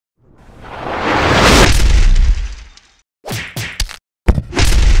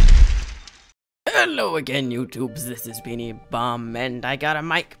Hello again, YouTubes. This is BeenieBomb, and I got a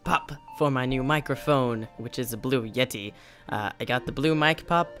mic pop for my new microphone, which is a Blue Yeti. I got the blue mic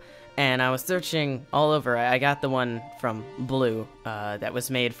pop, and I was searching all over. I got the one from Blue that was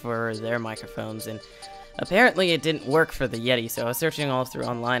made for their microphones, and apparently it didn't work for the Yeti, so I was searching all through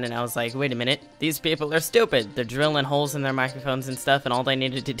online, and I was like, wait a minute, these people are stupid. They're drilling holes in their microphones and stuff, and all they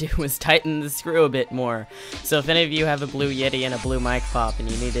needed to do was tighten the screw a bit more. So if any of you have a Blue Yeti and a blue mic pop,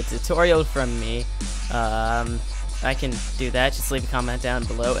 and you need a tutorial from me, I can do that. Just leave a comment down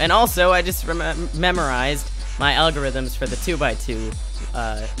below. And also, I just memorized my algorithms for the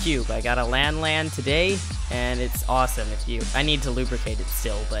 2x2 cube. I got a LAN today, and it's awesome. I need to lubricate it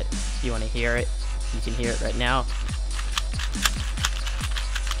still, but if you want to hear it, you can hear it right now.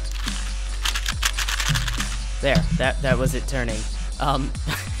 There, that was it turning.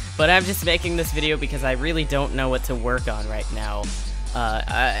 But I'm just making this video because I really don't know what to work on right now.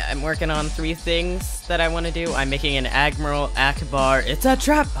 I'm working on 3 things that I want to do. I'm making an Admiral Akbar It's a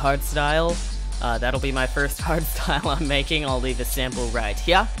Trap hardstyle. That'll be my first hardstyle I'm making. I'll leave a sample right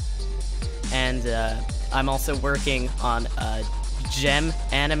here. And I'm also working on Gem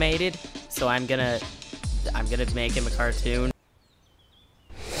animated. So I'm gonna make him a cartoon.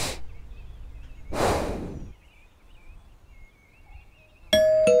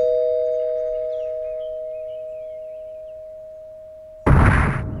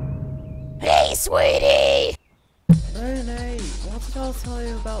 Hey, sweetie! Hey, what did I tell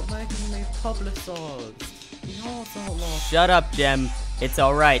you about making me publicized? You know it's not lost. Shut up, Gem. It's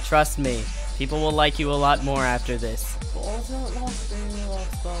alright, trust me. People will like you a lot more after this. But I don't like being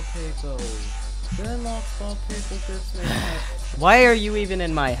lost by people. Being lost by people gives me Why are you even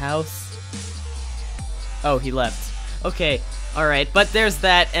in my house? Oh, he left. Okay, alright, but there's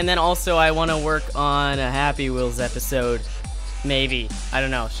that, and then also I want to work on a Happy Wheels episode. Maybe. I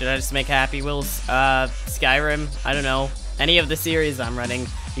don't know. Should I just make Happy Wheels? Skyrim? I don't know. Any of the series I'm running.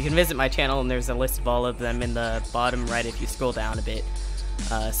 You can visit my channel, and there's a list of all of them in the bottom right if you scroll down a bit.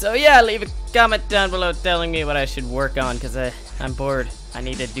 So yeah, leave a comment down below telling me what I should work on, because I'm bored. I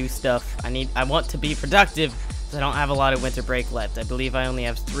need to do stuff. I want to be productive, because I don't have a lot of winter break left. I believe I only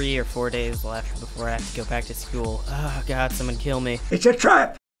have 3 or 4 days left before I have to go back to school. Oh god, someone kill me. It's a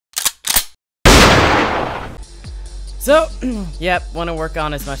trap! So, yep, want to work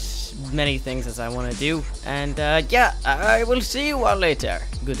on many things as I want to do, and yeah, I will see you all later.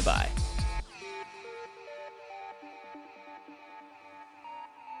 Goodbye.